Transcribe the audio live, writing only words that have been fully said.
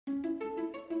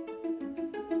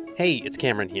Hey, it's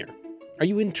Cameron here. Are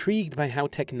you intrigued by how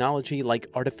technology like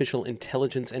artificial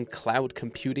intelligence and cloud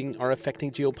computing are affecting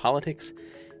geopolitics?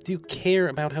 Do you care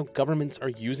about how governments are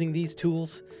using these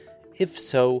tools? If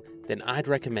so, then I'd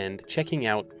recommend checking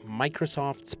out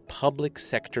Microsoft's Public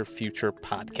Sector Future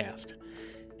podcast.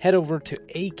 Head over to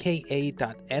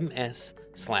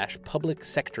aka.ms/public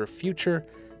sector future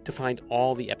to find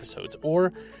all the episodes,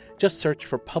 or just search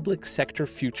for Public Sector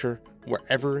Future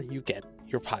wherever you get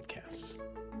your podcasts.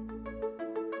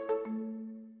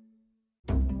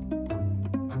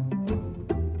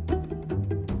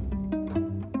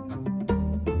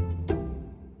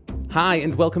 Hi,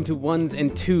 and welcome to Ones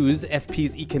and Twos,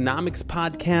 FP's economics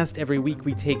podcast. Every week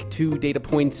we take 2 data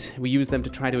points. We use them to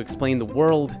try to explain the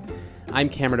world. I'm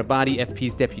Cameron Abadi,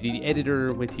 FP's deputy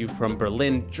editor, with you from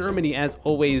Berlin, Germany, as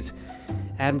always.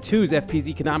 Adam Tooze, FP's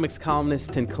economics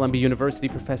columnist and Columbia University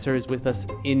professor, is with us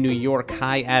in New York.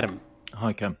 Hi, Adam.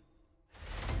 Hi, Cam.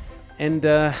 And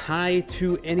hi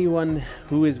to anyone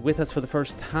who is with us for the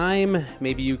first time.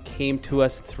 Maybe you came to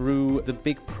us through the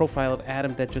big profile of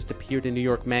Adam that just appeared in New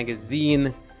York Magazine.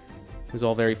 It was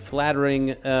all very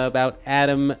flattering about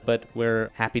Adam, but we're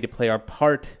happy to play our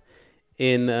part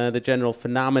in the general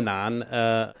phenomenon.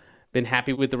 Been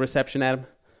happy with the reception, Adam?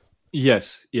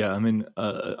 Yes, yeah. I mean,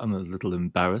 I'm a little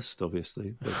embarrassed,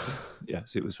 obviously, but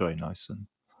yes, it was very nice, and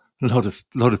a lot of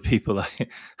people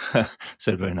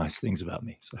said very nice things about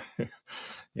me. So,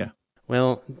 yeah.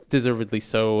 Well, deservedly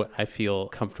so, I feel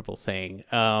comfortable saying.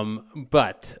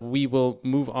 But we will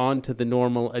move on to the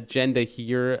normal agenda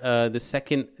here. The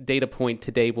second data point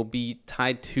today will be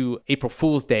tied to April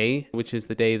Fool's Day, which is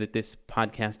the day that this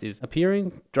podcast is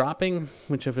appearing, dropping,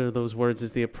 whichever of those words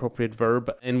is the appropriate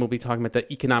verb. And we'll be talking about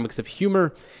the economics of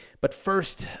humor. But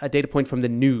first, a data point from the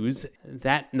news.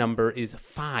 That number is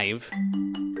 5,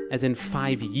 as in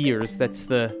 5 years. That's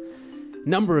the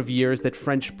number of years that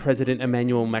French President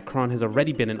Emmanuel Macron has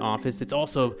already been in office. It's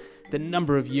also the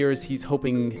number of years he's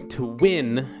hoping to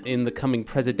win in the coming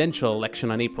presidential election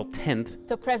on April 10th.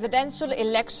 The presidential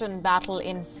election battle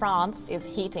in France is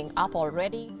heating up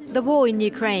already. The war in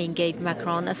Ukraine gave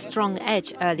Macron a strong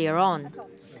edge earlier on,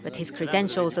 but his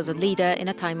credentials as a leader in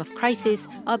a time of crisis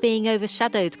are being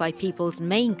overshadowed by people's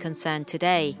main concern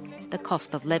today, the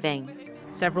cost of living.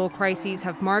 Several crises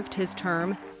have marked his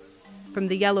term, from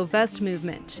the Yellow Vest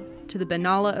movement, to the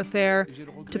Benalla affair,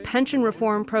 to pension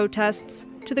reform protests,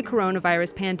 to the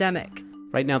coronavirus pandemic.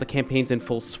 Right now, the campaign's in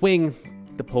full swing.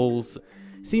 The polls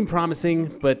seem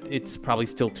promising, but it's probably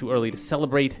still too early to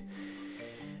celebrate.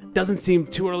 Doesn't seem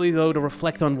too early, though, to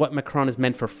reflect on what Macron has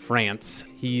meant for France.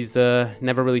 He's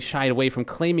never really shied away from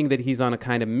claiming that he's on a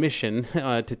kind of mission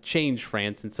to change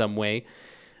France in some way.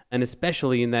 And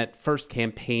especially in that first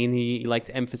campaign, he liked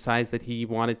to emphasize that he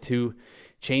wanted to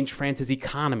change France's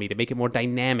economy, to make it more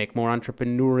dynamic, more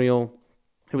entrepreneurial.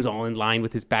 It was all in line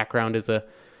with his background as a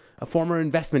former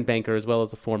investment banker as well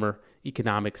as a former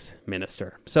economics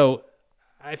minister. So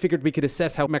I figured we could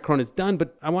assess how Macron has done,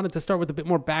 but I wanted to start with a bit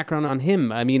more background on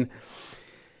him. I mean,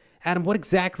 Adam, what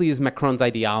exactly is Macron's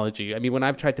ideology? I mean, when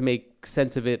I've tried to make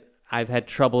sense of it, I've had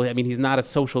trouble. I mean, he's not a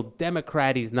social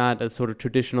democrat. He's not a sort of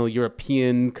traditional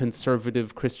European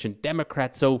conservative Christian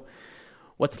Democrat. So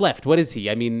what's left? What is he?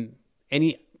 I mean,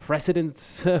 any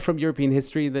precedents from European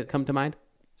history that come to mind?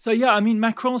 So yeah, I mean,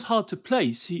 Macron's hard to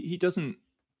place. He doesn't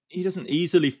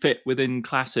easily fit within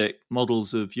classic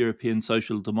models of European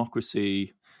social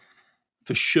democracy,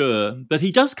 for sure. But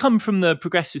he does come from the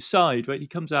progressive side, right? He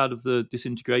comes out of the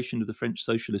disintegration of the French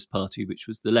Socialist Party, which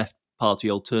was the left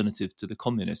party alternative to the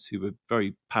communists, who were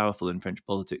very powerful in French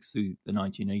politics through the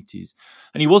 1980s.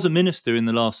 And he was a minister in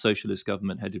the last socialist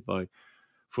government headed by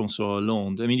François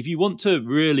Hollande. I mean, if you want to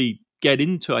really get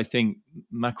into, I think,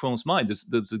 Macron's mind,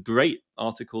 there's a great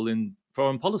article in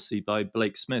Foreign Policy by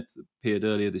Blake Smith that appeared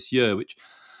earlier this year, which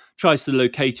tries to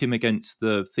locate him against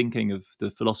the thinking of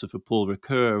the philosopher Paul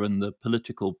Ricoeur and the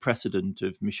political precedent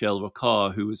of Michel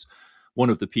Rocard, who was one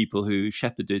of the people who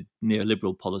shepherded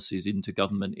neoliberal policies into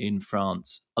government in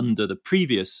France under the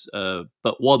previous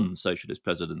but one socialist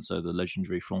president, so the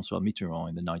legendary François Mitterrand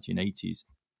in the 1980s.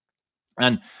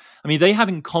 And I mean, they have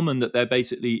in common that they're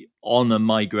basically on a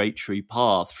migratory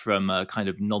path from a kind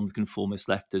of nonconformist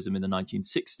leftism in the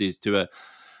 1960s to a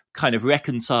kind of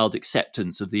reconciled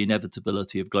acceptance of the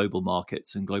inevitability of global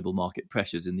markets and global market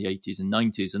pressures in the 80s and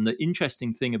 90s. And the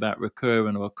interesting thing about Ricoeur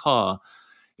and Rocard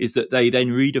is that they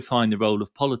then redefine the role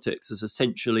of politics as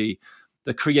essentially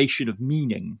the creation of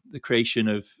meaning, the creation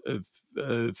of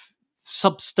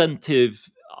substantive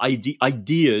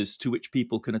ideas to which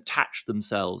people can attach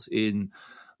themselves in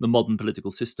the modern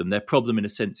political system. Their problem, in a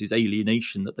sense, is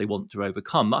alienation that they want to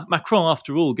overcome. Macron,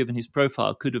 after all, given his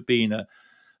profile, could have been a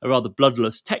a rather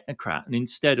bloodless technocrat. And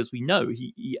instead, as we know,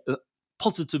 he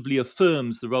positively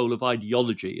affirms the role of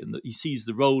ideology, and that he sees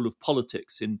the role of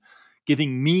politics in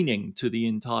giving meaning to the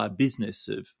entire business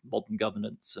of modern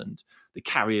governance and the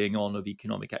carrying on of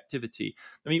economic activity.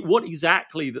 I mean, what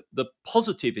exactly the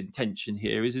positive intention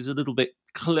here is a little bit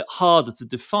harder to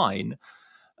define.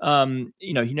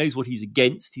 He knows what he's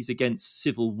against. He's against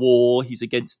civil war. He's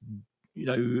against,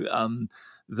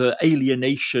 the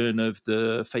alienation of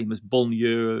the famous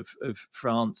banlieue of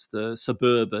France, the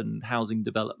suburban housing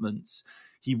developments.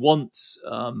 He wants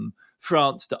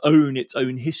France to own its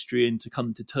own history and to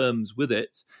come to terms with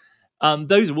it.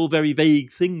 Those are all very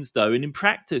vague things, though. And in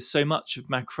practice, so much of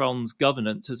Macron's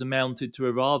governance has amounted to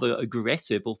a rather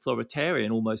aggressive,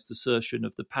 authoritarian, almost assertion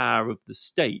of the power of the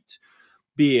state,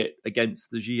 be it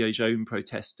against the Gilets jaunes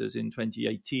protesters in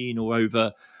 2018 or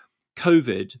over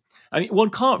COVID. I mean, one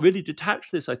can't really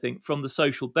detach this, I think, from the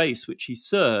social base which he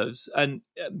serves. And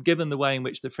given the way in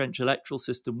which the French electoral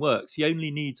system works, he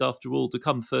only needs, after all, to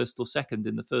come first or second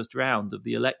in the first round of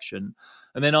the election.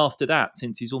 And then after that,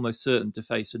 since he's almost certain to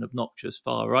face an obnoxious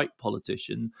far-right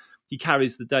politician, he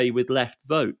carries the day with left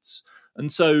votes. And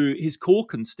so his core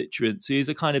constituency is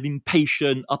a kind of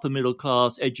impatient,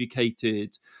 upper-middle-class,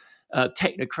 educated,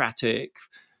 technocratic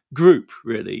group,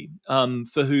 really,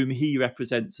 for whom he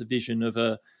represents a vision of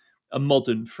a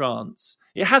modern France.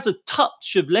 It has a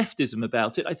touch of leftism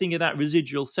about it, I think, in that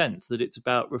residual sense that it's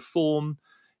about reform,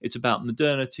 it's about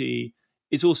modernity,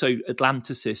 it's also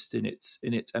Atlanticist in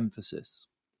its emphasis.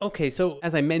 Okay, so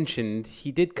as I mentioned,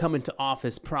 he did come into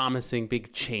office promising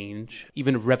big change,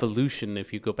 even a revolution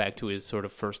if you go back to his sort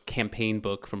of first campaign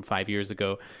book from 5 years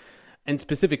ago, and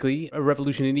specifically a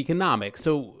revolution in economics.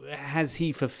 So has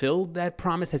he fulfilled that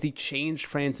promise? Has he changed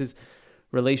France's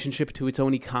relationship to its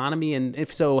own economy? And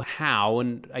if so, how?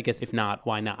 And I guess if not,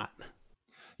 why not?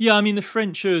 Yeah, I mean, the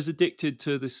French are as addicted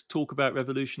to this talk about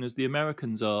revolution as the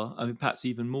Americans are. I mean, perhaps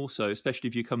even more so, especially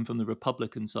if you come from the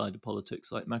Republican side of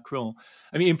politics like Macron.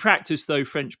 I mean, in practice, though,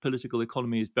 French political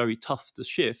economy is very tough to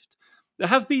shift. There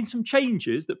have been some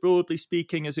changes that, broadly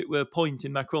speaking, as it were, point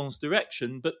in Macron's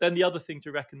direction. But then the other thing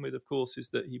to reckon with, of course, is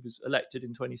that he was elected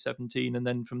in 2017 and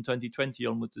then from 2020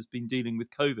 onwards has been dealing with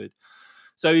COVID.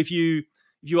 So if you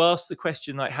ask the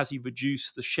question, like, has he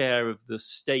reduced the share of the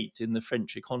state in the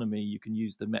French economy? You can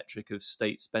use the metric of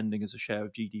state spending as a share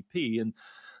of GDP. And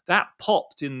that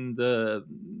popped in the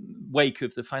wake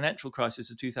of the financial crisis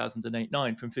of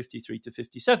 2008-9 from 53 to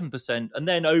 57%. And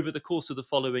then over the course of the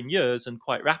following years, and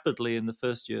quite rapidly in the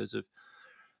first years of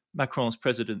Macron's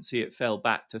presidency, it fell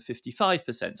back to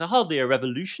 55%. So hardly a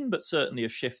revolution, but certainly a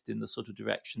shift in the sort of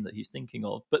direction that he's thinking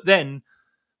of. But then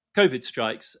COVID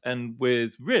strikes, and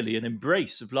with really an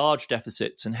embrace of large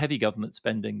deficits and heavy government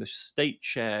spending, the state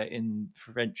share in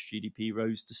French GDP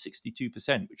rose to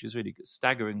 62%, which is really a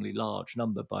staggeringly large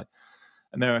number by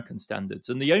American standards.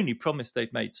 And the only promise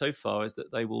they've made so far is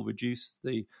that they will reduce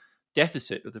the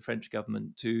deficit of the French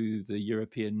government to the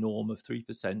European norm of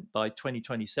 3% by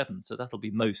 2027. So that'll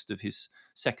be most of his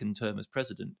second term as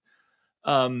president.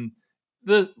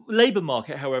 The labour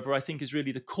market, however, I think is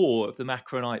really the core of the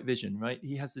Macronite vision, right?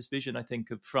 He has this vision, I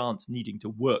think, of France needing to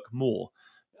work more,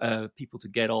 people to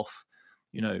get off,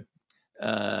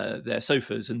 their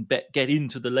sofas and get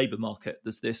into the labour market.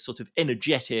 There's this sort of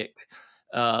energetic,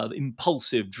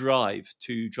 impulsive drive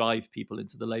to drive people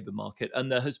into the labour market.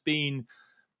 And there has been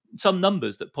some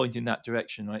numbers that point in that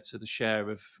direction, right? So the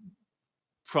share of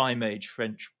prime age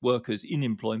French workers in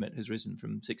employment has risen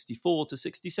from 64 to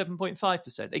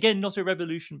 67.5%. Again, not a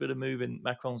revolution, but a move in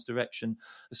Macron's direction,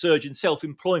 a surge in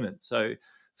self-employment. So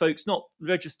folks not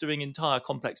registering entire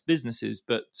complex businesses,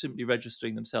 but simply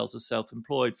registering themselves as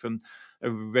self-employed, from a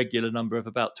regular number of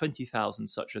about 20,000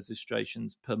 such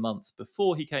registrations per month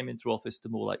before he came into office to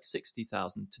more like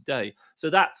 60,000 today. So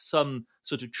that's some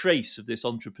sort of trace of this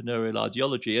entrepreneurial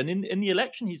ideology. And in the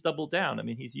election, he's doubled down. I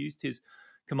mean, he's used his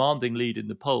commanding lead in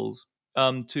the polls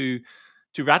to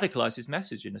radicalize his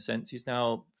message. In a sense, he's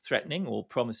now threatening or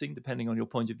promising, depending on your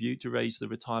point of view, to raise the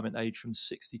retirement age from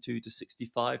 62 to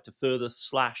 65, to further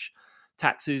slash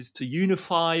taxes, to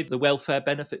unify the welfare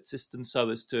benefit system so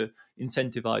as to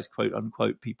incentivize, quote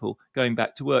unquote, people going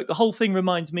back to work. The whole thing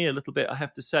reminds me a little bit, I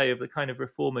have to say, of the kind of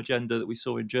reform agenda that we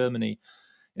saw in Germany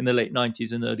in the late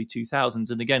 90s and early 2000s.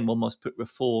 And again, one must put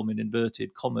reform in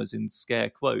inverted commas in scare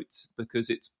quotes, because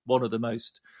it's one of the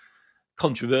most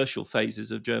controversial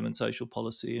phases of German social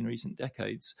policy in recent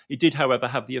decades. It did, however,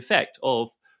 have the effect of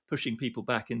pushing people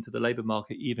back into the labour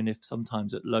market, even if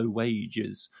sometimes at low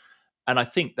wages. And I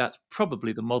think that's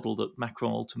probably the model that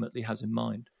Macron ultimately has in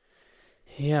mind.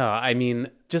 Yeah, I mean,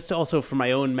 just also for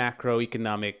my own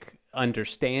macroeconomic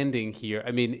understanding here.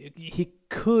 I mean, he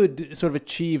could sort of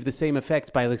achieve the same effects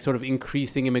by like sort of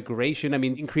increasing immigration. I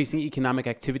mean, increasing economic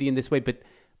activity in this way.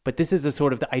 But this is a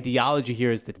sort of the ideology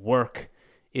here is that work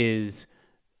is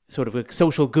sort of a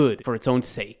social good for its own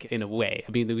sake in a way.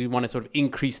 I mean, we want to sort of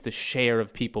increase the share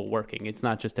of people working. It's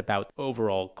not just about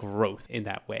overall growth in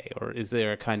that way. Or is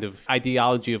there a kind of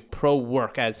ideology of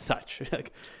pro-work as such?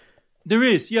 There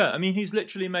is, yeah. I mean, he's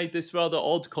literally made this rather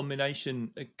odd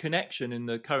connection in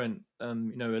the current,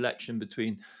 election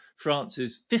between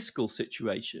France's fiscal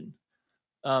situation,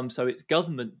 so its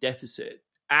government deficit,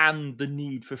 and the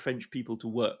need for French people to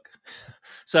work.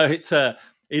 So it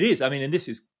is. I mean, and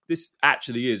this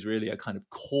actually is really a kind of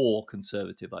core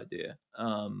conservative idea,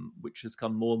 which has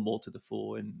come more and more to the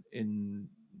fore in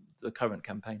the current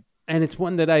campaign. And it's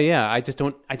one that I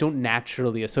don't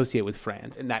naturally associate with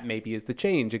France. And that maybe is the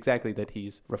change exactly that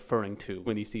he's referring to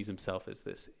when he sees himself as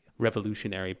this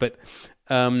revolutionary. But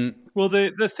well,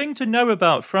 the thing to know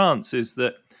about France is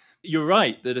that you're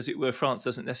right that, as it were, France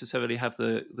doesn't necessarily have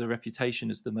the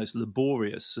reputation as the most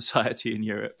laborious society in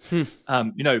Europe.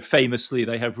 Famously,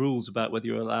 they have rules about whether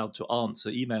you're allowed to answer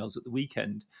emails at the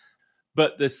weekend.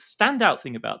 But the standout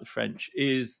thing about the French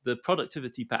is the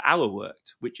productivity per hour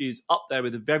worked, which is up there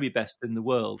with the very best in the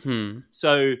world.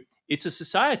 So it's a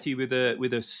society with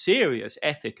a serious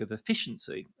ethic of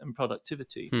efficiency and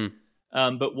productivity.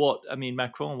 But what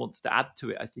Macron wants to add to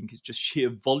it, I think, is just sheer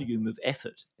volume of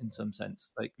effort in some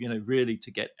sense, really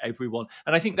to get everyone.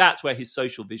 And I think that's where his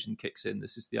social vision kicks in.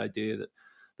 This is the idea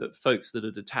that folks that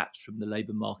are detached from the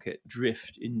labour market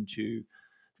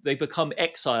they become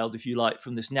exiled, if you like,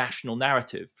 from this national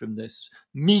narrative, from this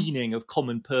meaning of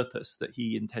common purpose that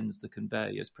he intends to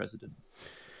convey as president.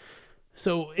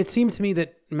 So it seemed to me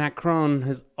that Macron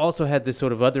has also had this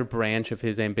sort of other branch of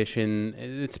his ambition.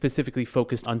 It's specifically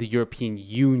focused on the European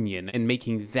Union and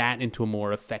making that into a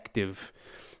more effective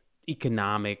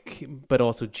economic, but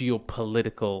also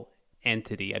geopolitical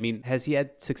entity. I mean, has he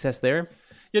had success there?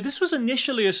 Yeah, this was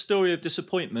initially a story of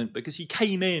disappointment because he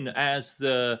came in as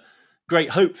the great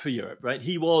hope for Europe, right?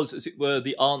 He was, as it were,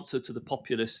 the answer to the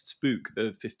populist spook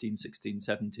of 15, 16,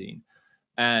 17.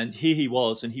 And here he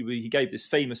was, and he gave this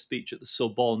famous speech at the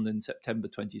Sorbonne in September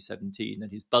 2017.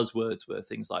 And his buzzwords were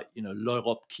things like,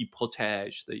 l'Europe qui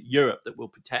protège, the Europe that will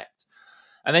protect.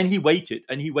 And then he waited,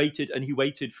 and he waited, and he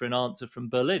waited for an answer from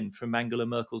Berlin, from Angela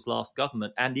Merkel's last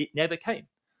government, and it never came.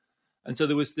 And so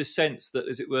there was this sense that,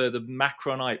 as it were, the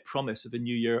Macronite promise of a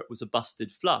new Europe was a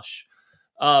busted flush.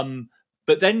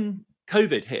 But then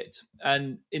COVID hit.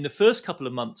 And in the first couple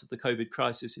of months of the COVID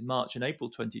crisis in March and April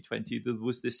 2020, there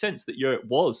was this sense that Europe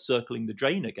was circling the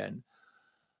drain again.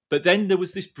 But then there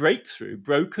was this breakthrough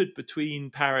brokered between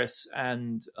Paris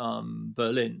and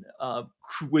Berlin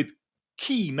with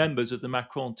key members of the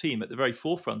Macron team at the very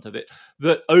forefront of it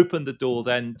that opened the door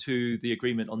then to the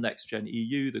agreement on Next Gen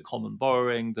EU, the common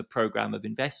borrowing, the program of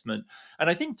investment. And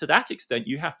I think to that extent,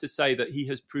 you have to say that he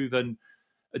has proven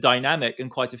a dynamic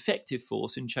and quite effective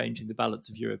force in changing the balance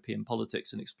of European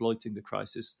politics and exploiting the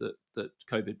crisis that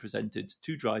COVID presented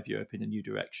to drive Europe in a new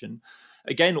direction.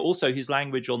 Again, also his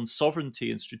language on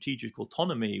sovereignty and strategic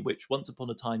autonomy, which once upon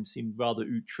a time seemed rather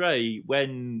outré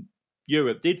when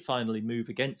Europe did finally move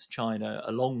against China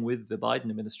along with the Biden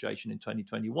administration in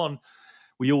 2021,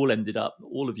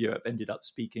 all of Europe ended up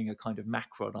speaking a kind of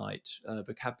Macronite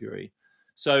vocabulary.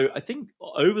 So I think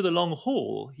over the long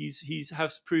haul, he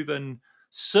has proven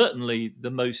certainly the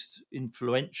most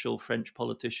influential French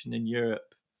politician in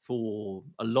Europe for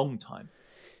a long time.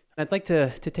 I'd like to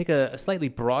take a slightly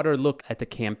broader look at the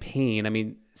campaign. I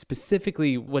mean,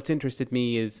 specifically what's interested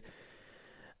me is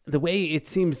the way it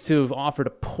seems to have offered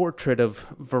a portrait of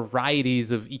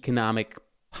varieties of economic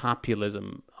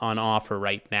populism on offer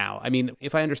right now. I mean,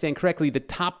 if I understand correctly,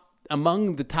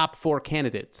 among the top four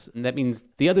candidates, and that means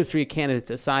the other three candidates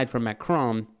aside from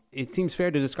Macron, it seems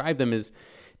fair to describe them as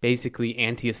basically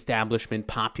anti-establishment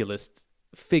populist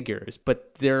figures,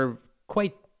 but they're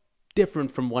quite different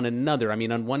from one another. I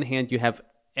mean, on one hand, you have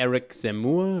Eric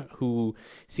Zemmour, who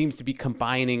seems to be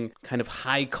combining kind of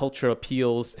high culture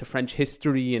appeals to French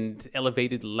history and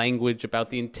elevated language about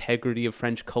the integrity of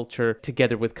French culture,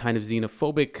 together with kind of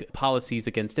xenophobic policies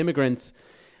against immigrants.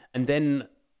 And then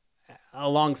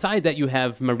alongside that, you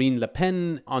have Marine Le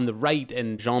Pen on the right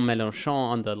and Jean Mélenchon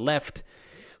on the left,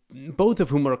 both of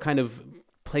whom are kind of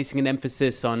placing an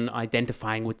emphasis on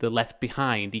identifying with the left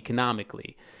behind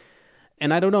economically.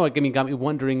 And I don't know, got me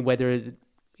wondering whether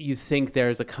you think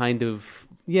there's a kind of,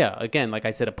 yeah, again, like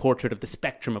I said, a portrait of the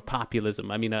spectrum of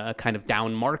populism. I mean, a kind of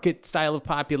down market style of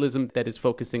populism that is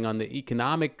focusing on the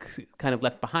economic kind of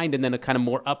left behind, and then a kind of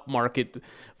more upmarket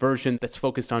version that's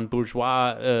focused on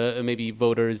bourgeois, maybe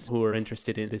voters who are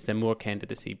interested in the Zemmour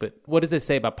candidacy. But what does this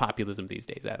say about populism these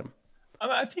days, Adam?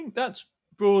 I think that's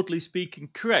broadly speaking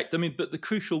correct. I mean, but the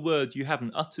crucial word you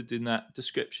haven't uttered in that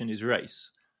description is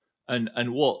race.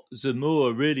 And what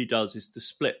Zemmour really does is to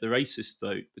split the racist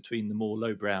vote between the more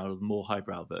lowbrow and the more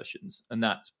highbrow versions. And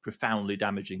that's profoundly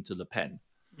damaging to Le Pen.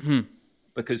 Mm-hmm.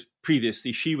 Because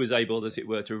previously she was able, as it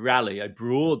were, to rally a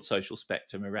broad social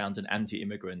spectrum around an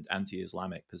anti-immigrant,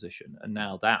 anti-Islamic position. And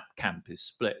now that camp is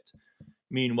split.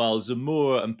 Meanwhile,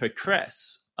 Zemmour and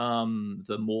Pécresse,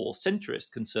 the more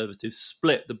centrist conservatives,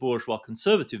 split the bourgeois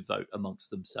conservative vote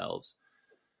amongst themselves.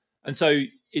 And so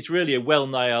it's really a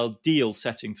well-nigh ideal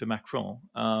setting for Macron,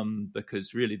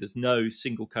 because really there's no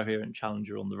single coherent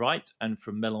challenger on the right. And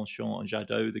from Mélenchon and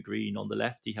Jadot, the Green, on the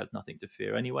left, he has nothing to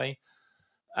fear anyway.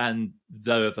 And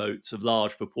the votes, a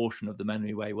large proportion of them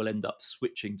anyway, will end up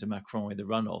switching to Macron in the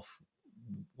runoff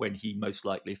when he most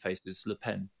likely faces Le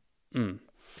Pen. Mm.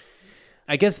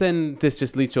 I guess then this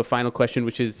just leads to a final question,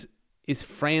 which is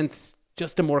France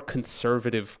just a more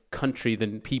conservative country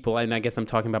than people, and I guess I'm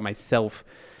talking about myself,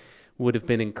 would have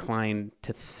been inclined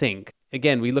to think?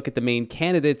 Again, we look at the main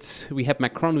candidates. We have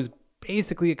Macron, who's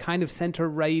basically a kind of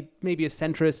center-right, maybe a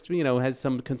centrist, has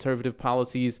some conservative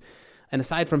policies. And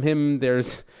aside from him,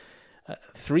 there's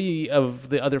 3 of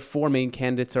the other 4 main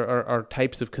candidates are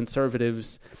types of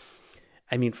conservatives.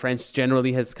 I mean, France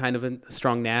generally has kind of a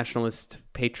strong nationalist,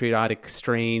 patriotic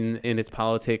strain in its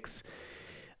politics.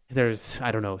 There's,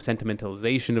 I don't know,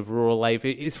 sentimentalization of rural life.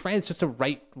 Is France just a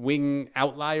right-wing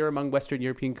outlier among Western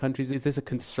European countries? Is this a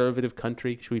conservative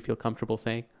country? Should we feel comfortable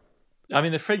saying? I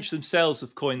mean, the French themselves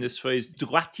have coined this phrase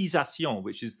droitisation,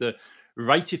 which is the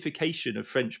rightification of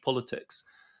French politics.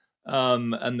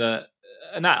 And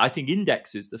that, I think,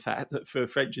 indexes the fact that for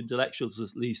French intellectuals,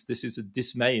 at least, this is a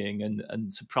dismaying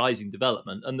and surprising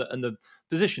development. And the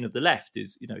position of the left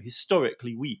is,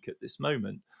 historically weak at this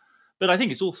moment. But I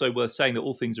think it's also worth saying that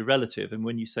all things are relative. And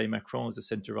when you say Macron is a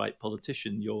centre-right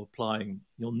politician, you're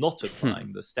not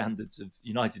applying the standards of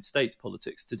United States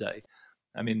politics today.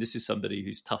 I mean, this is somebody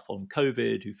who's tough on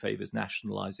COVID, who favours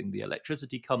nationalising the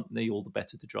electricity company, all the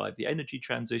better to drive the energy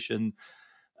transition.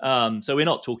 So we're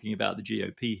not talking about the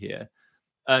GOP here.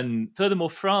 And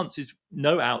furthermore, France is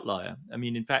no outlier. I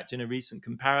mean, in fact, in a recent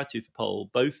comparative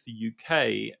poll, both the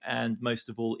UK and most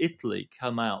of all Italy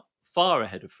come out far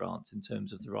ahead of France in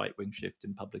terms of the right-wing shift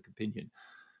in public opinion.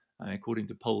 According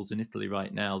to polls in Italy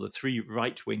right now, the 3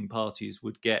 right-wing parties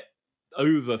would get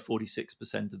over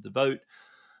 46% of the vote.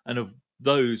 And of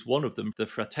those, one of them, the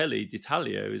Fratelli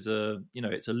d'Italia, is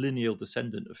it's a lineal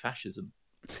descendant of fascism.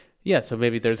 Yeah, so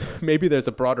maybe there's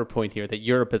a broader point here that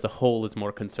Europe as a whole is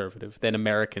more conservative than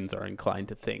Americans are inclined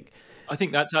to think. I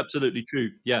think that's absolutely true.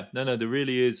 Yeah, no, there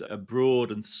really is a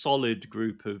broad and solid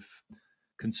group of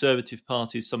conservative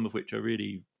parties, some of which are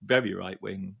really very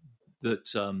right-wing,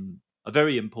 that are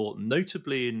very important,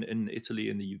 notably in Italy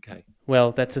and the UK.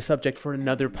 Well, that's a subject for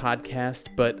another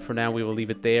podcast, but for now we will leave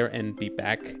it there and be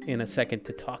back in a second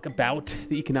to talk about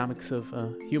the economics of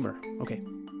humor. Okay.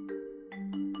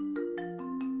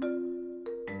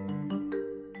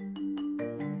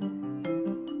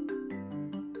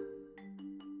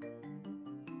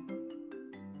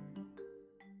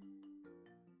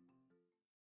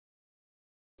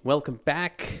 Welcome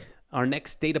back. Our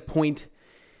next data point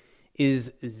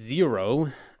is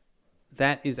 0.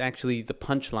 That is actually the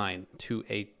punchline to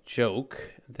a joke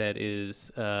that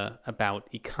is about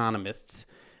economists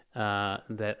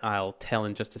that I'll tell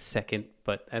in just a second.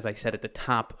 But as I said at the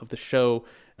top of the show,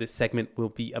 this segment will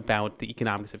be about the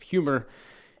economics of humor.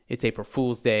 It's April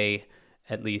Fool's Day,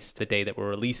 at least the day that we're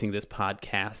releasing this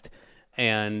podcast.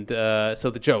 And so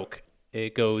the joke,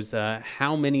 it goes,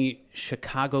 how many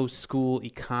Chicago school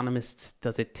economists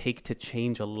does it take to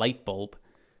change a light bulb?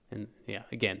 And yeah,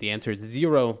 again, the answer is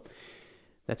 0.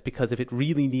 That's because if it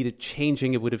really needed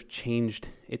changing, it would have changed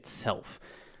itself.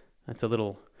 That's a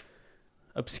little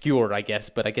obscure, I guess,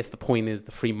 but I guess the point is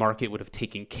the free market would have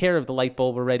taken care of the light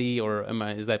bulb already, or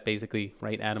is that basically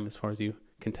right, Adam, as far as you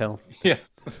can tell? Yeah.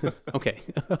 Okay.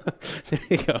 There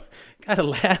you go. Gotta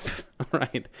laugh. All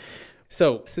right.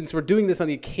 So, since we're doing this on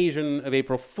the occasion of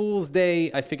April Fool's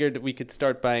Day, I figured we could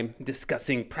start by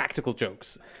discussing practical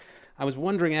jokes. I was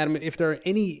wondering, Adam, if there are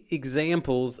any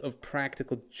examples of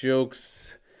practical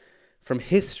jokes from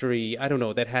history, I don't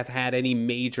know, that have had any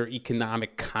major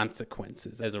economic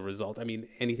consequences as a result. I mean,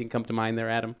 anything come to mind there,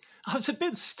 Adam? I was a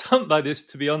bit stumped by this,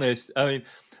 to be honest. I mean,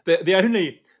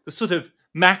 the sort of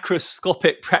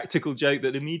macroscopic practical joke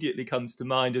that immediately comes to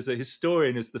mind as a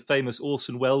historian is the famous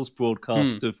Orson Welles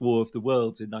broadcast of War of the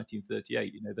Worlds in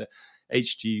 1938. You know, the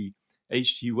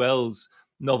H.G. Wells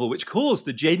novel, which caused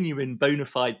a genuine bona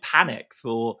fide panic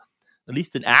for at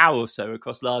least an hour or so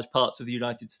across large parts of the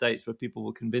United States, where people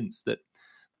were convinced that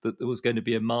there was going to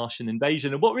be a Martian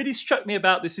invasion. And what really struck me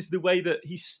about this is the way that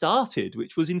he started,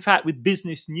 which was in fact with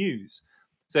business news.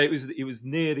 So it was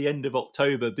near the end of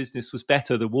October. Business was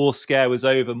better. The war scare was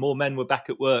over. More men were back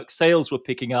at work. Sales were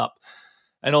picking up.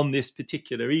 And on this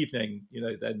particular evening, you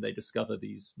know, then they discover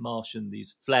these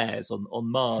flares on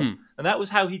Mars. And that was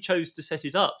how he chose to set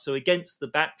it up. So against the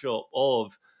backdrop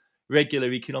of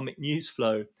regular economic news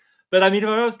flow. But I mean, if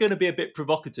I was going to be a bit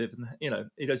provocative, and you know,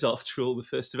 it is after all the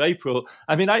 1st of April.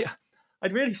 I mean, I'd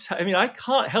really say, I mean, I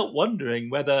can't help wondering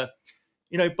whether,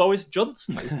 you know, Boris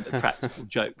Johnson isn't a practical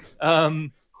joke,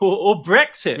 or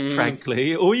Brexit,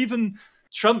 frankly, or even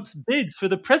Trump's bid for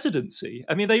the presidency.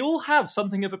 I mean, they all have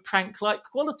something of a prank-like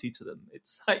quality to them.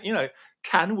 It's like, you know,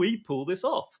 can we pull this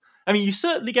off? I mean, you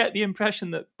certainly get the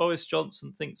impression that Boris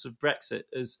Johnson thinks of Brexit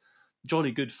as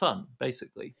jolly good fun,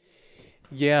 basically.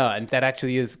 Yeah, and that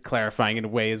actually is clarifying in a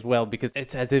way as well, because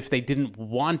it's as if they didn't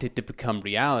want it to become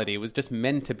reality. It was just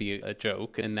meant to be a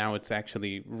joke, and now it's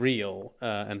actually real,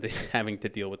 and they're having to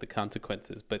deal with the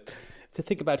consequences. But to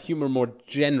think about humor more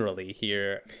generally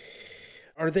here,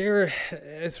 are there,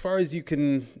 as far as you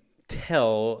can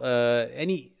tell,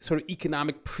 any sort of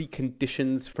economic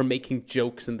preconditions for making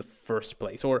jokes in the first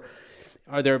place? Or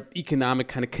are there economic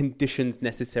kind of conditions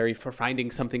necessary for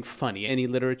finding something funny? Any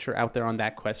literature out there on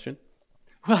that question?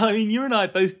 Well, I mean, you and I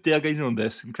both dug in on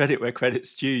this, and credit where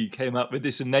credit's due. You came up with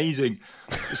this amazing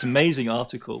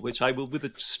article, which I will, with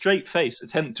a straight face,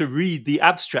 attempt to read the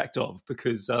abstract of,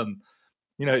 because,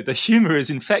 you know, the humor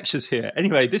is infectious here.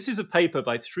 Anyway, this is a paper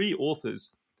by 3 authors,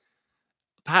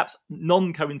 perhaps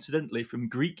non-coincidentally from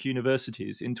Greek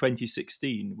universities in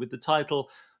 2016, with the title,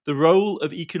 "The Role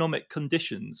of Economic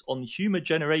Conditions on Humor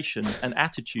Generation and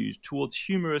Attitude Towards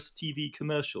Humorous TV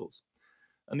Commercials."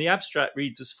 And the abstract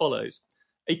reads as follows.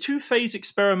 A 2-phase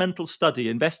experimental study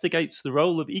investigates the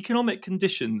role of economic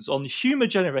conditions on humor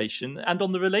generation and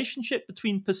on the relationship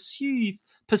between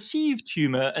perceived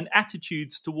humor and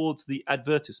attitudes towards the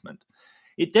advertisement.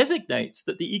 It designates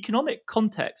that the economic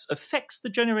context affects the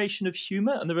generation of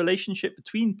humor and the relationship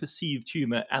between perceived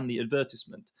humor and the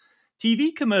advertisement.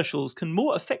 TV commercials can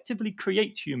more effectively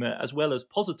create humor as well as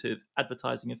positive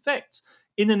advertising effects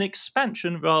in an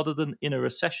expansion rather than in a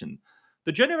recession.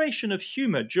 The generation of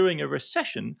humor during a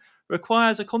recession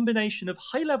requires a combination of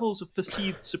high levels of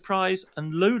perceived surprise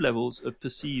and low levels of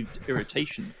perceived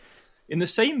irritation. In the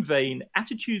same vein,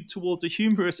 attitude towards a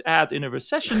humorous ad in a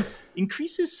recession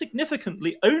increases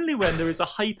significantly only when there is a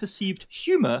high perceived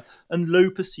humor and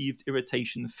low perceived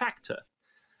irritation factor.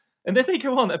 And then they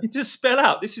go on, I mean, to spell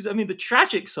out, this is, I mean, the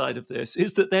tragic side of this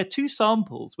is that their 2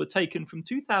 samples were taken from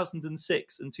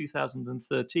 2006 and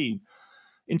 2013.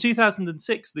 In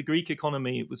 2006, the Greek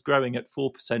economy was growing at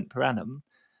 4% per annum.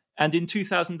 And in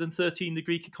 2013, the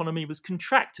Greek economy was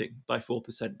contracting by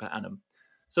 4% per annum.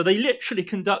 So they literally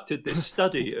conducted this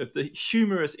study of the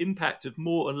humorous impact of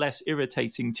more or less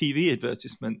irritating TV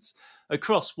advertisements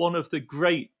across one of the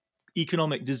great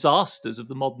economic disasters of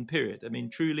the modern period. I mean,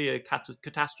 truly a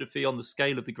catastrophe on the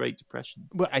scale of the Great Depression.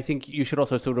 Well, I think you should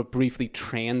also sort of briefly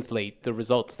translate the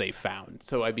results they found.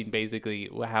 So, I mean, basically,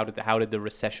 how did the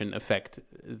recession affect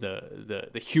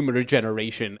the humor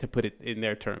generation, to put it in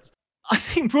their terms? I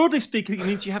think, broadly speaking, it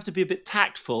means you have to be a bit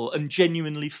tactful and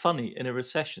genuinely funny in a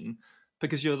recession,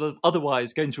 because you're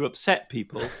otherwise going to upset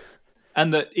people.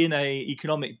 And that in a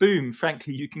economic boom,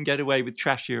 frankly, you can get away with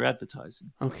trashier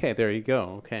advertising. Okay, there you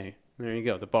go. Okay, there you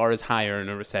go. The bar is higher in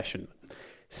a recession.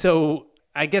 So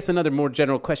I guess another more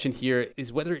general question here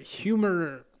is whether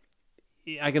humor,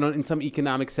 in some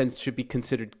economic sense, should be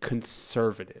considered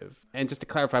conservative. And just to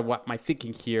clarify what my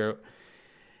thinking here,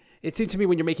 it seems to me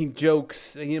when you're making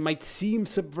jokes, it might seem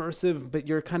subversive, but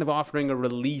you're kind of offering a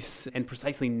release and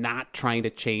precisely not trying to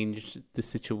change the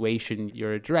situation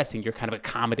you're addressing. You're kind of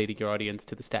accommodating your audience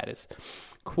to the status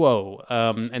quo.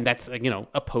 And that's,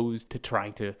 opposed to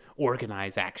trying to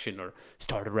organize action or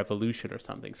start a revolution or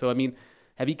something. So, I mean,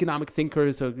 have economic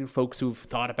thinkers or folks who've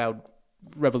thought about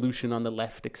revolution on the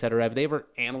left, et cetera, have they ever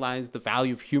analyzed the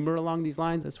value of humor along these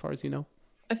lines, as far as you know?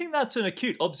 I think that's an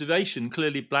acute observation.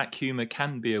 Clearly, black humor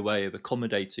can be a way of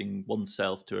accommodating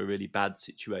oneself to a really bad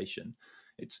situation.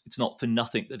 It's not for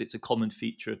nothing that it's a common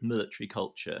feature of military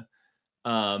culture.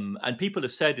 And people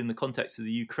have said in the context of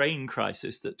the Ukraine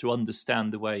crisis that to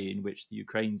understand the way in which the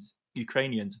Ukrainians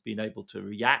have been able to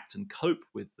react and cope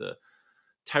with the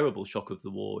terrible shock of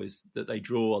the war is that they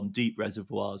draw on deep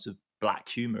reservoirs of black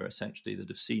humor, essentially, that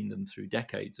have seen them through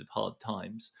decades of hard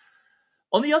times.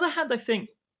 On the other hand, I think,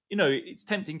 it's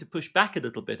tempting to push back a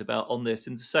little bit on this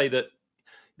and to say that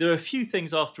there are a few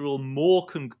things, after all, more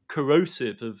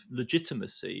corrosive of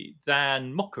legitimacy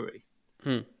than mockery.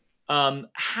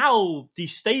 How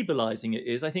destabilizing it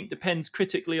is, I think, depends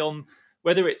critically on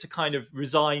whether it's a kind of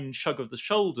resigned shrug of the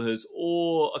shoulders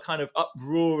or a kind of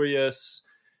uproarious,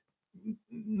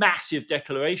 massive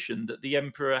declaration that the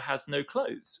emperor has no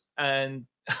clothes. And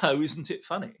isn't it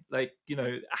funny?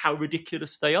 How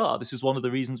ridiculous they are. This is one of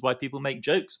the reasons why people make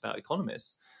jokes about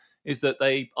economists, is that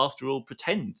they, after all,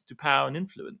 pretend to power and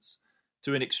influence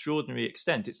to an extraordinary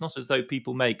extent. It's not as though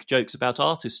people make jokes about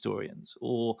art historians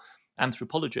or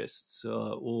anthropologists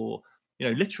or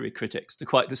literary critics to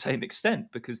quite the same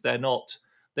extent, because they're not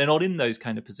in those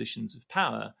kind of positions of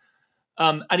power.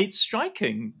 And it's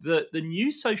striking that the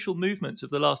new social movements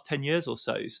of the last 10 years or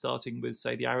so, starting with,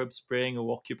 say, the Arab Spring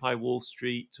or Occupy Wall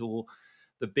Street or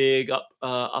the big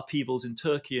upheavals in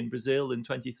Turkey and Brazil in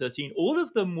 2013, all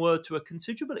of them were to a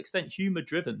considerable extent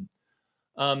humor-driven.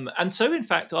 And so, in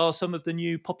fact, are some of the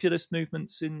new populist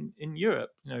movements in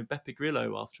Europe. Beppe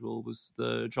Grillo, after all, was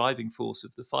the driving force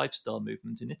of the Five Star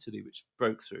movement in Italy, which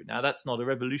broke through. Now, that's not a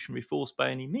revolutionary force by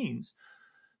any means,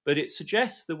 but it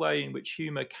suggests the way in which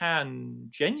humor can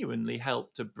genuinely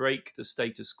help to break the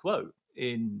status quo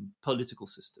in political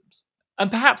systems. And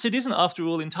perhaps it isn't, after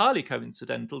all, entirely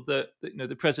coincidental that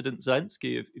the President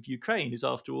Zelensky of Ukraine is,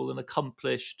 after all, an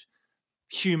accomplished,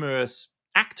 humorous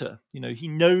actor. He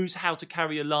knows how to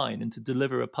carry a line and to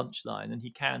deliver a punchline, and he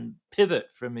can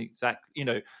pivot from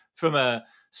a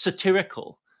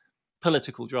satirical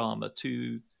political drama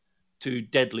to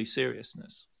deadly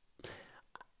seriousness.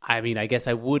 I mean, I guess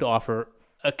I would offer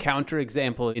a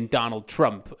counterexample in Donald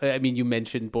Trump. I mean, you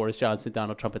mentioned Boris Johnson,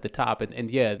 Donald Trump at the top. And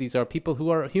yeah, these are people who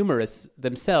are humorous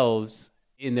themselves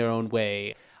in their own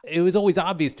way. It was always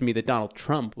obvious to me that Donald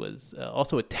Trump was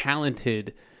also a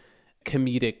talented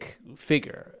comedic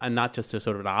figure, and not just a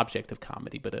sort of an object of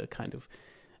comedy, but a kind of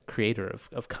creator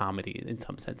of comedy in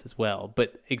some sense as well.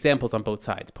 But examples on both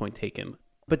sides, point taken.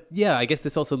 But yeah, I guess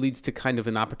this also leads to kind of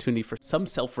an opportunity for some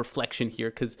self-reflection here,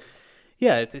 because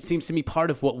yeah, it seems to me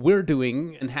part of what we're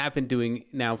doing and have been doing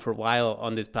now for a while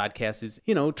on this podcast is,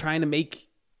 trying to make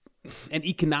an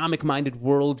economic-minded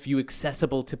worldview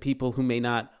accessible to people who may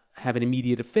not have an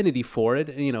immediate affinity for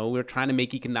it. We're trying to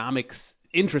make economics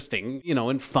interesting,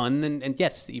 and fun and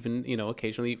yes, even,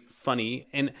 occasionally funny.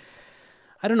 And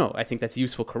I don't know, I think that's a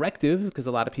useful corrective, because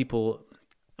a lot of people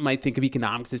might think of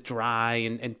economics as dry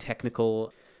and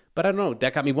technical. But I don't know,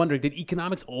 that got me wondering, did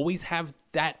economics always have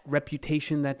that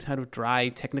reputation, that kind of dry,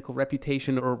 technical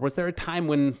reputation? Or was there a time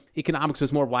when economics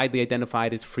was more widely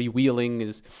identified as freewheeling,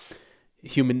 as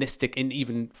humanistic, and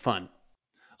even fun?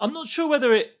 I'm not sure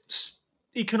whether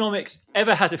economics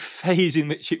ever had a phase in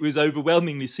which it was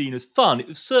overwhelmingly seen as fun. It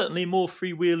was certainly more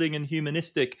freewheeling and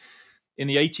humanistic in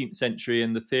the 18th century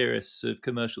and the theorists of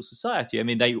commercial society. I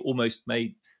mean, they almost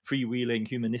made freewheeling,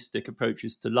 humanistic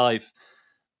approaches to life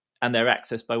and their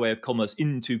access by way of commerce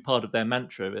into part of their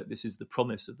mantra. This is the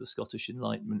promise of the Scottish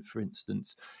Enlightenment, for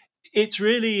instance. It's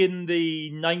really in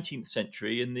the 19th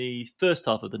century, in the first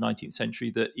half of the 19th century,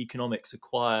 that economics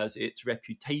acquires its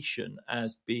reputation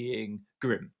as being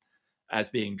grim, as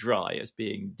being dry, as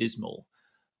being dismal.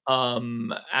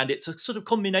 And it's a sort of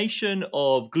combination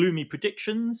of gloomy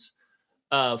predictions,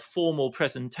 formal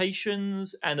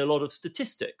presentations, and a lot of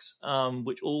statistics,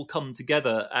 which all come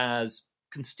together as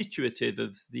constitutive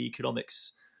of the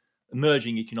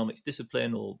emerging economics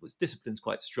discipline, or discipline's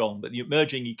quite strong, but the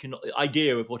emerging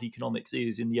idea of what economics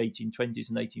is in the 1820s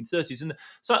and 1830s. And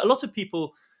so a lot of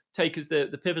people take as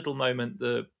the pivotal moment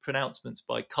the pronouncements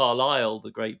by Carlyle,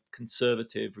 the great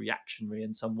conservative, reactionary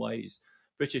in some ways,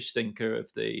 British thinker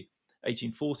of the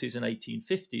 1840s and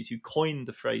 1850s, who coined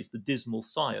the phrase the dismal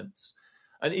science.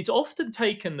 And it's often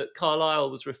taken that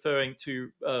Carlyle was referring to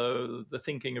the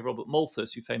thinking of Robert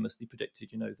Malthus, who famously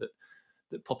predicted,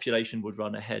 that population would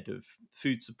run ahead of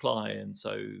food supply, and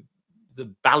so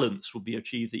the balance would be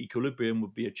achieved, the equilibrium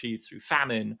would be achieved through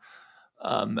famine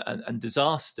and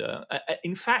disaster.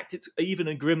 In fact, it's even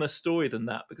a grimmer story than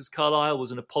that, because Carlyle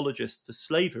was an apologist for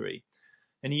slavery,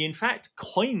 and he in fact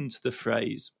coined the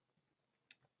phrase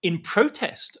in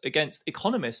protest against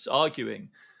economists arguing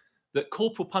that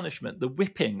corporal punishment, the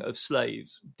whipping of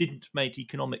slaves, didn't make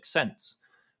economic sense.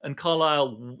 And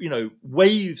Carlyle,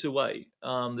 waves away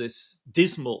this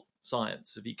dismal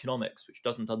science of economics, which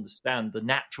doesn't understand the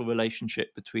natural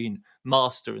relationship between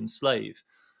master and slave,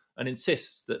 and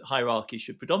insists that hierarchy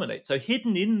should predominate. So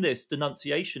hidden in this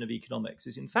denunciation of economics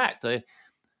is, in fact,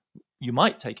 you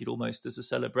might take it almost as a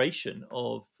celebration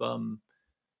of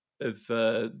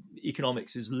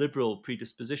economics' liberal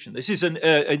predisposition. This is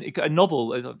a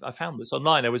novel. I found this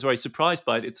online. I was very surprised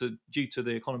by it. It's due to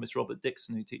the economist Robert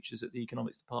Dixon, who teaches at the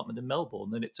economics department in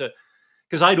Melbourne. And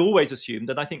because I'd always assumed,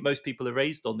 and I think most people are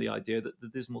raised on the idea, that the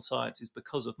dismal science is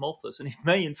because of Malthus. And it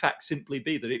may, in fact, simply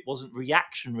be that it wasn't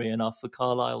reactionary enough for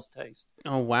Carlyle's taste.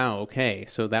 Oh, wow. Okay.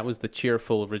 So that was the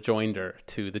cheerful rejoinder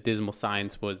to the dismal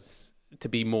science, was to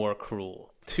be more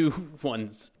cruel to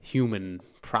one's human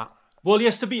Well,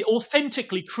 yes, to be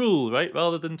authentically cruel, right?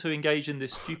 Rather than to engage in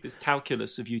this stupid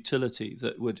calculus of utility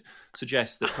that would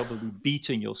suggest that probably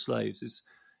beating your slaves is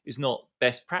not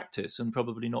best practice and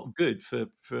probably not good for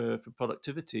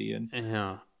productivity. And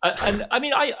I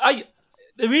mean,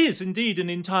 there is indeed an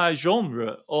entire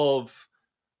genre of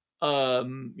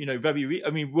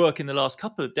work in the last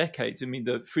couple of decades. I mean,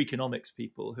 the Freakonomics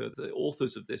people, who are the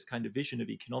authors of this kind of vision of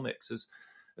economics, as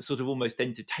a sort of almost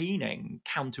entertaining,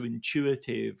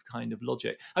 counterintuitive kind of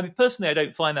logic. I mean, personally, I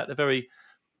don't find that a very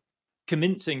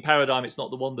convincing paradigm. It's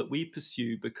not the one that we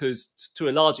pursue, because to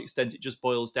a large extent, it just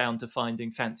boils down to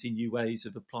finding fancy new ways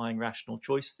of applying rational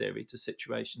choice theory to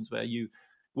situations where you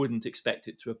wouldn't expect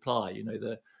it to apply. You know,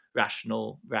 the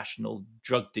rational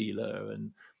drug dealer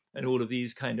and all of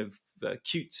these kind of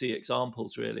cutesy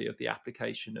examples, really, of the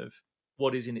application of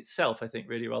what is in itself, I think,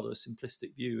 really rather a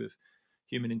simplistic view of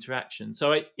human interaction.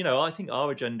 So I think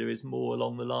our agenda is more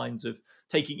along the lines of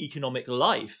taking economic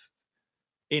life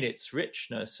in its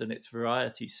richness and its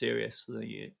variety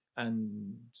seriously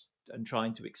and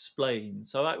trying to explain.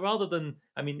 So rather than,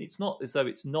 I mean, it's not as though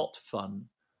it's not fun,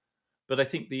 but I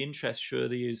think the interest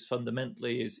surely is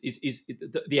fundamentally is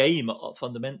the aim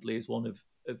fundamentally is one of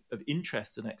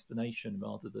interest and explanation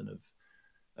rather than of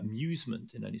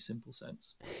amusement in any simple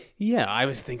sense. Yeah, I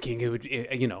was thinking it would,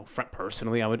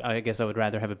 personally, I guess I would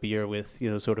rather have a beer with,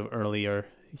 sort of earlier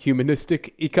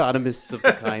humanistic economists of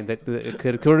the kind that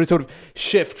could sort of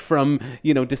shift from,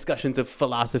 discussions of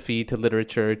philosophy to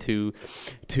literature to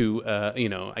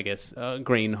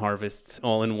grain harvests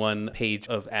all in one page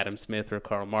of Adam Smith or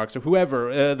Karl Marx or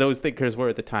whoever those thinkers were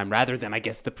at the time, rather than, I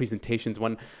guess, the presentations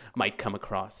one might come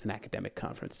across in an academic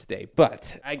conference today.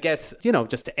 But I guess,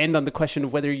 just to end on the question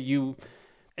of whether you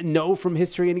know from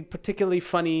history any particularly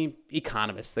funny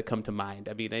economists that come to mind.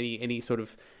 I mean, any sort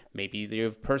of, maybe you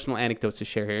have personal anecdotes to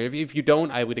share here. If you don't,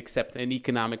 I would accept an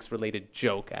economics-related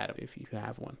joke, Adam, if you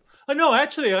have one. Oh no,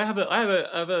 actually, I have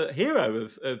a hero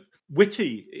of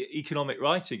witty economic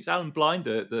writings. Alan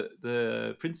Blinder,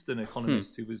 the Princeton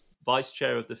economist who was vice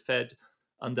chair of the Fed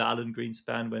under Alan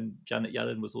Greenspan when Janet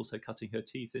Yellen was also cutting her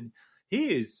teeth, and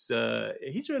he's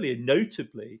really a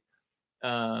notably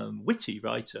witty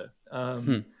writer.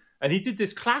 And he did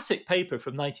this classic paper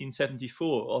from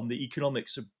 1974 on the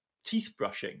economics of teeth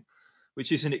brushing,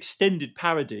 which is an extended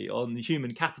parody on the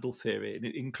human capital theory, and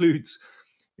it includes,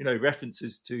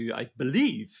 references to, I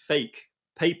believe, fake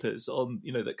papers on,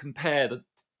 that compare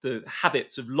the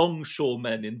habits of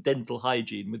longshoremen in dental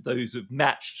hygiene with those of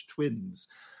matched twins,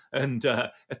 and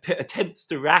attempts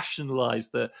to rationalize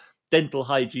the dental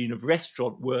hygiene of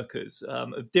restaurant workers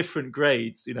of different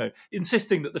grades,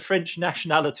 insisting that the French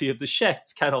nationality of the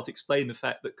chefs cannot explain the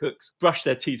fact that cooks brush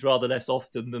their teeth rather less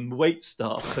often than wait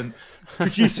staff, and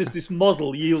produces this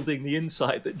model yielding the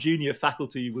insight that junior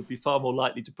faculty would be far more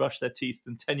likely to brush their teeth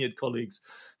than tenured colleagues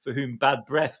for whom bad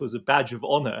breath was a badge of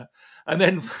honor. And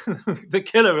then the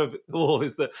killer of it all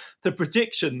is the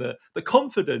prediction, the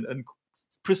confident and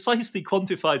precisely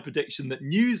quantified prediction that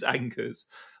news anchors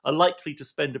are likely to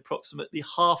spend approximately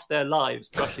half their lives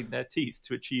brushing their teeth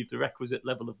to achieve the requisite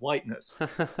level of whiteness,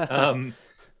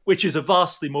 which is a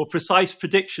vastly more precise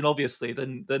prediction, obviously,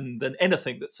 than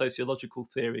anything that sociological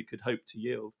theory could hope to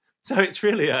yield. So it's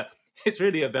really a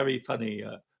very funny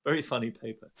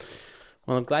paper.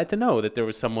 Well, I'm glad to know that there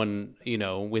was someone,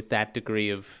 with that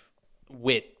degree of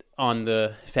wit on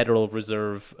the Federal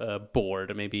Reserve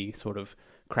board, maybe sort of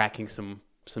cracking some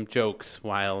jokes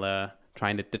while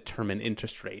trying to determine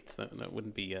interest rates. That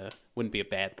wouldn't be a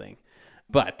bad thing.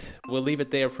 But we'll leave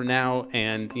it there for now,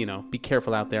 and be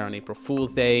careful out there on April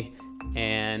Fool's Day.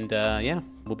 And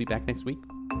we'll be back next week.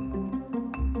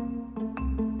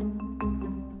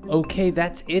 Okay,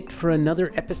 that's it for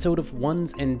another episode of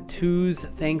Ones and Twos.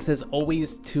 Thanks as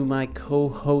always to my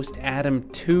co-host Adam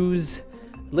Tooze.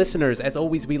 Listeners, as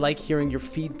always, we like hearing your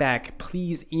feedback.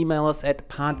 Please email us at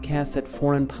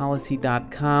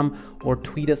podcast@foreignpolicy.com or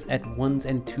tweet us at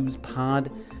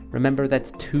onesandtwosPod. Remember,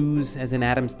 that's twos as in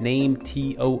Adam's name,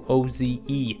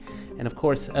 TOOZE. And of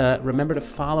course, remember to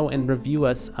follow and review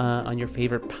us on your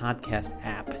favorite podcast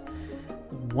app.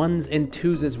 Ones and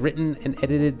Twos is written and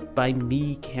edited by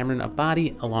me, Cameron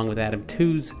Abadi, along with Adam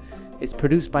Tooze. It's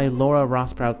produced by Laura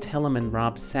Rosbrow-Tellem and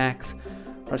Rob Sachs.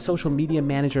 Our social media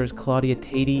manager is Claudia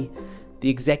Tatey. The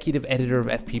executive editor of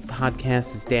FP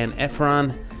Podcast is Dan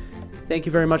Efron. Thank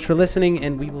you very much for listening,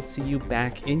 and we will see you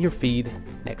back in your feed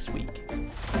next week.